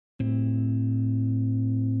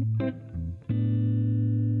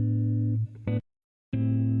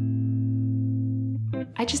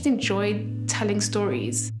I just enjoyed telling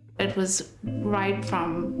stories. It was right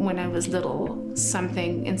from when I was little,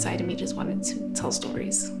 something inside of me just wanted to tell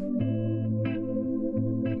stories.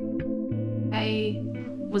 I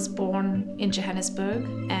was born in Johannesburg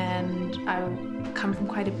and I come from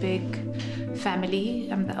quite a big family.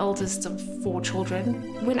 I'm the eldest of 4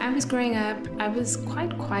 children. When I was growing up, I was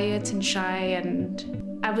quite quiet and shy,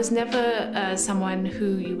 and I was never someone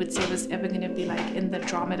who you would say was ever going to be like in the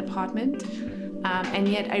drama department. And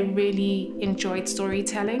yet I really enjoyed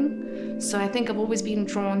storytelling. So I think I've always been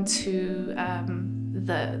drawn to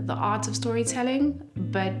the art of storytelling,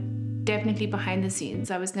 but definitely behind the scenes.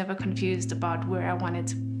 I was never confused about where I wanted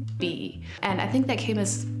to be. And I think that came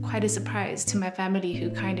as quite a surprise to my family, who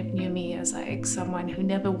kind of knew me as like someone who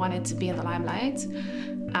never wanted to be in the limelight.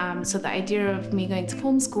 So the idea of me going to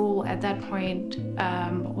film school at that point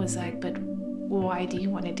was like, but why do you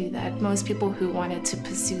want to do that? Most people who wanted to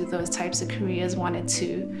pursue those types of careers wanted to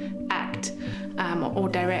act or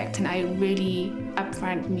direct, and I really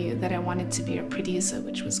upfront knew that I wanted to be a producer,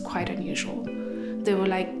 which was quite unusual. There were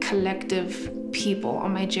like collective people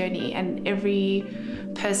on my journey, and every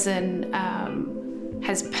person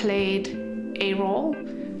has played a role.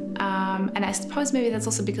 And I suppose maybe that's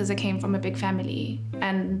also because I came from a big family,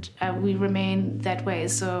 and we remain that way.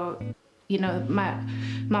 So, you know, my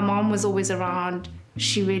mom was always around.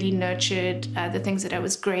 She really nurtured the things that I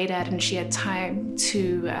was great at, and she had time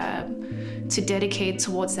to dedicate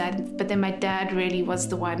towards that. But then my dad really was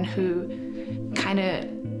the one who kind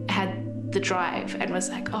of had the drive and was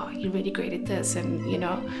like, oh, you're really great at this, and you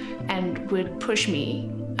know, and would push me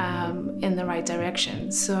in the right direction.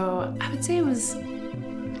 So I would say it was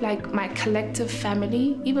like my collective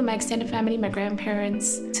family, even my extended family, my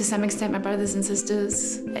grandparents, to some extent my brothers and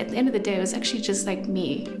sisters. At the end of the day, it was actually just like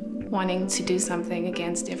me wanting to do something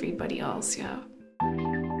against everybody else, yeah.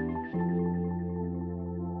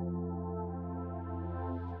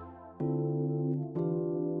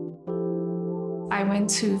 I went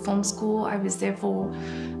to film school. I was there for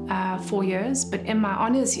 4 years, but in my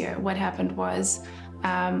honors year, what happened was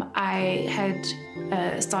I had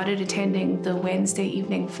started attending the Wednesday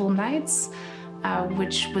evening film nights,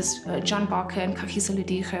 which was John Barker and Kagiso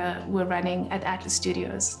Ludiga were running at Atlas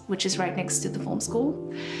Studios, which is right next to the film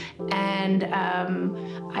school. And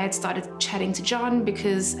I had started chatting to John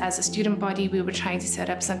because as a student body, we were trying to set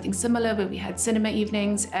up something similar where we had cinema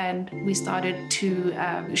evenings, and we started to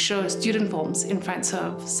show student films in front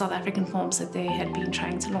of South African films that they had been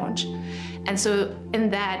trying to launch. And so in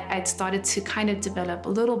that, I'd started to kind of develop a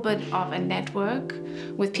little bit of a network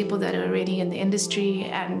with people that are already in the industry,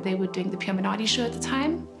 and they were doing the Pure Minardi show at the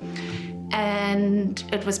time. And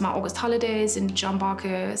it was my August holidays, and John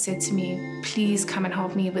Barker said to me, please come and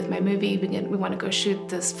help me with my movie. We want to go shoot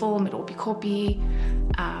this film, it'll be copy.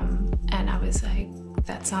 And I was like,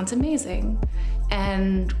 that sounds amazing.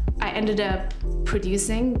 And I ended up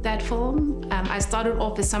producing that film. I started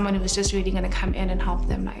off as someone who was just really going to come in and help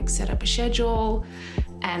them like set up a schedule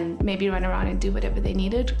and maybe run around and do whatever they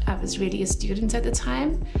needed. I was really a student at the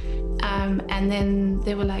time. And then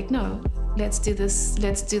they were like, no, let's do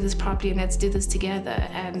this properly and let's do this together.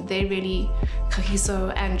 And they really,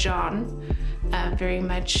 Kagiso and John, very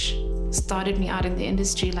much started me out in the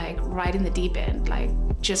industry, like right in the deep end, like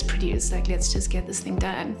just produce, like let's just get this thing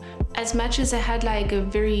done. As much as I had like a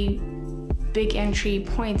very big entry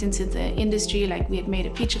point into the industry, like we had made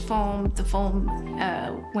a feature film, the film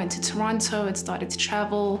went to Toronto, it started to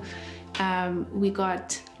travel. We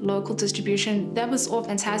got local distribution. That was all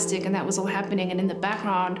fantastic, and that was all happening. And in the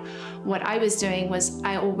background, what I was doing was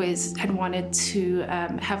I always had wanted to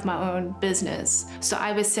have my own business. So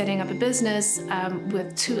I was setting up a business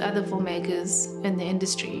with 2 other filmmakers in the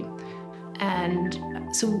industry. And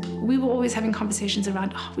so we were always having conversations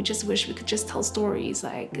around, oh, we just wish we could just tell stories.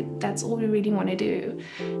 Like, that's all we really want to do.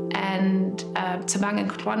 And Tabang and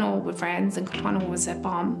Kutwano were friends, and Kutwano was at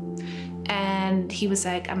BOM. And he was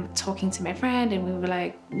like, I'm talking to my friend, and we were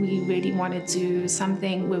like, we really want to do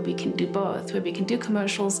something where we can do both, where we can do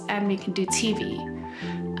commercials and we can do TV.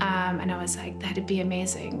 And I was like, that'd be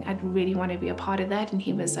amazing. I'd really want to be a part of that. And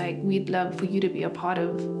he was like, we'd love for you to be a part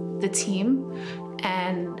of the team.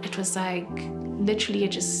 And it was like, literally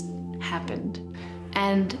it just happened.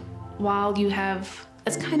 And while you have,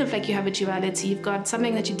 it's kind of like you have a duality. You've got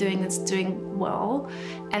something that you're doing that's doing well,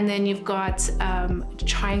 and then you've got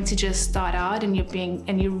trying to just start out, and you're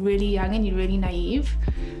really young and you're really naive.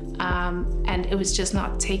 And it was just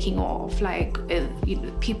not taking off. Like,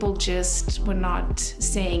 people just were not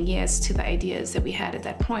saying yes to the ideas that we had at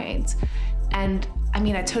that point. And I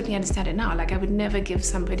mean, I totally understand it now. Like, I would never give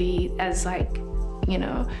somebody as like, you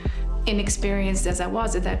know, inexperienced as I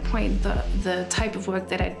was at that point, the type of work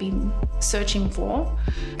that I'd been searching for,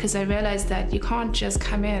 because I realized that you can't just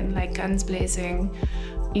come in like guns blazing,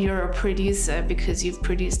 you're a producer because you've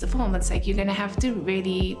produced the film. It's like you're gonna have to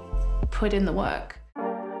really put in the work.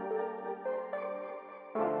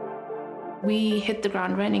 We hit the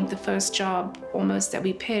ground running. The first job almost that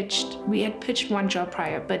we pitched, we had pitched one job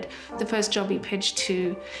prior, but the first job we pitched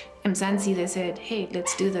to Mzansi, they said, hey,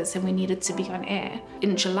 let's do this, and we needed to be on air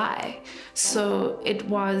in July. So it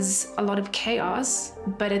was a lot of chaos,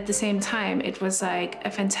 but at the same time, it was like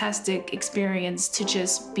a fantastic experience to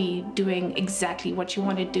just be doing exactly what you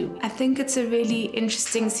want to do. I think it's a really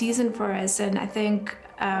interesting season for us, and I think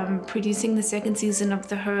producing the second season of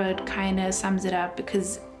The Herd kind of sums it up,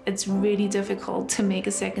 because it's really difficult to make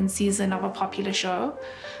a second season of a popular show.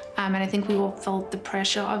 And I think we all felt the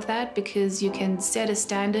pressure of that, because you can set a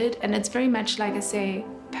standard, and it's very much, like I say,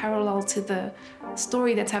 parallel to the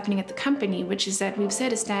story that's happening at the company, which is that we've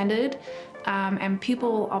set a standard and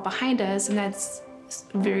people are behind us, and that's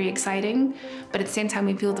very exciting. But at the same time,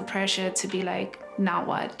 we feel the pressure to be like, now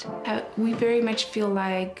what? We very much feel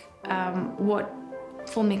like what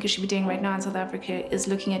filmmakers should be doing right now in South Africa is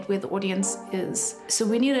looking at where the audience is. So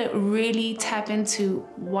we need to really tap into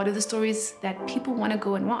what are the stories that people want to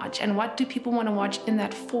go and watch, and what do people want to watch in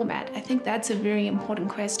that format. I think that's a very important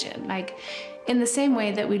question. Like, in the same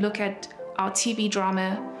way that we look at our TV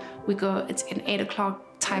drama, we go, it's an 8 o'clock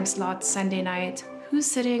time slot, Sunday night. Who's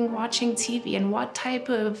sitting watching TV, and what type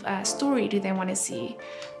of story do they want to see?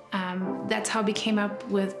 That's how we came up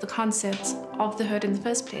with the concept of The Herd in the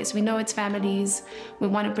first place. We know it's families. We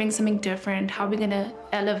want to bring something different. How are we going to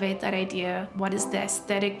elevate that idea? What is the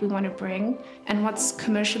aesthetic we want to bring? And what's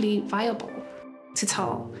commercially viable to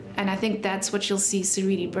tell? And I think that's what you'll see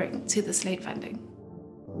Seriti bring to the Slate funding.